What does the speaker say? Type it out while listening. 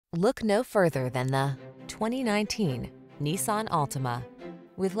Look no further than the 2019 Nissan Altima.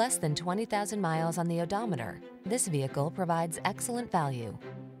 With less than 20,000 miles on the odometer, this vehicle provides excellent value.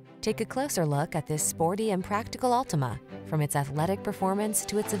 Take a closer look at this sporty and practical Altima. From its athletic performance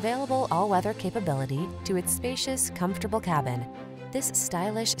to its available all-weather capability to its spacious, comfortable cabin, this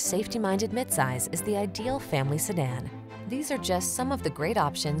stylish, safety-minded midsize is the ideal family sedan. These are just some of the great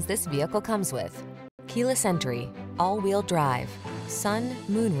options this vehicle comes with: keyless entry, all-wheel drive, sun,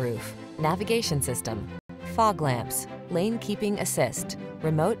 moonroof, navigation system, fog lamps, lane keeping assist,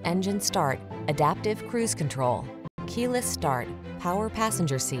 remote engine start, adaptive cruise control, keyless start, power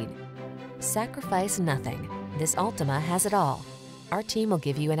passenger seat. Sacrifice nothing. This Altima has it all. Our team will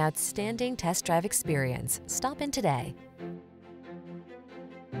give you an outstanding test drive experience. Stop in today.